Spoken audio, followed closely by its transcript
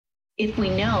If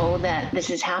we know that this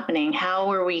is happening, how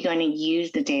are we going to use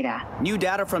the data? New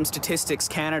data from Statistics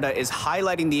Canada is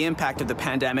highlighting the impact of the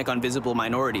pandemic on visible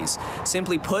minorities.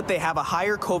 Simply put, they have a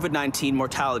higher COVID-19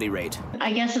 mortality rate.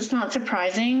 I guess it's not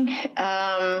surprising.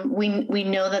 We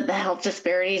know that the health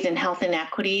disparities and health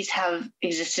inequities have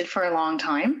existed for a long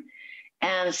time.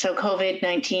 And so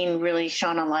COVID-19 really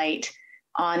shone a light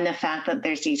on the fact that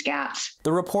there's these gaps.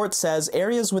 The report says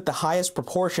areas with the highest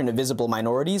proportion of visible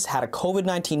minorities had a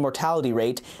COVID-19 mortality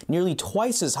rate nearly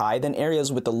twice as high than areas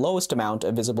with the lowest amount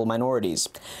of visible minorities.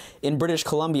 In British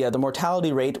Columbia, the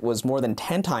mortality rate was more than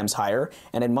 10 times higher,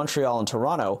 and in Montreal and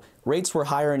Toronto, rates were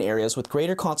higher in areas with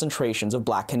greater concentrations of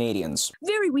Black Canadians.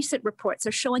 Very recent reports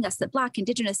are showing us that Black,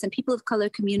 Indigenous, and people of color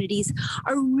communities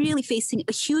are really facing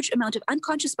a huge amount of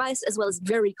unconscious bias as well as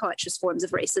very conscious forms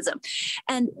of racism.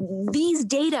 And these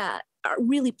data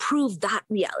really prove that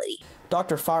reality.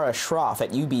 Dr. Farah Shroff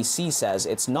at UBC says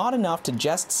it's not enough to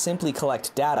just simply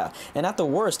collect data, and at the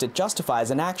worst, it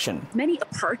justifies inaction. Many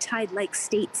apartheid-like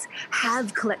states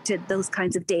have collected those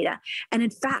kinds of data. And in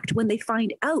fact, when they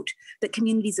find out that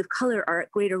communities of color are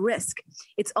at greater risk,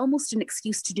 it's almost an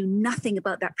excuse to do nothing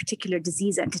about that particular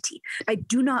disease entity. I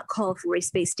do not call for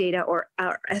race-based data or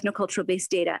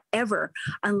ethnocultural-based data ever,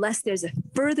 unless there's a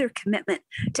further commitment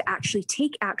to actually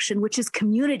take action, which is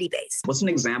community-based. What's an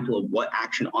example of what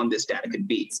action on this data could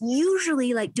be? It's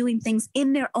usually like doing things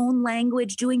in their own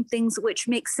language, doing things which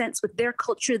make sense with their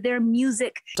culture, their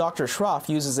music. Dr. Shroff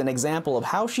uses an example of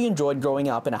how she enjoyed growing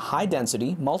up in a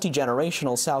high-density,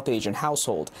 multi-generational South Asian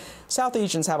household. South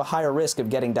Asians have a higher risk of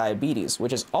getting diabetes,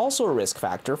 which is also a risk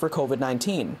factor for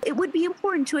COVID-19. It would be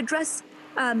important to address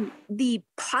the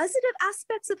positive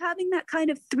aspects of having that kind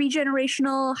of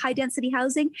three-generational high-density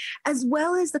housing, as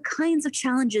well as the kinds of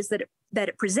challenges that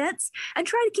it presents, and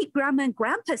try to keep grandma and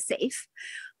grandpa safe,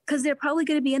 because they're probably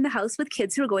going to be in the house with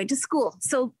kids who are going to school.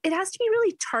 So it has to be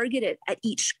really targeted at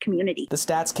each community. The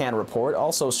StatsCan report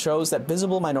also shows that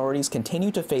visible minorities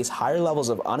continue to face higher levels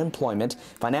of unemployment,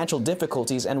 financial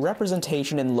difficulties, and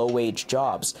representation in low-wage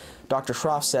jobs. Dr.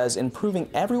 Shroff says improving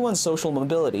everyone's social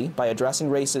mobility by addressing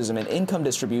racism and income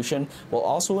distribution will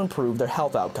also improve their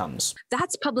health outcomes.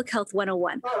 That's Public Health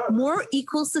 101. More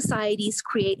equal societies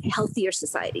create healthier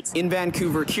societies. In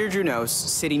Vancouver, Kier Junos,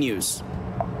 City News.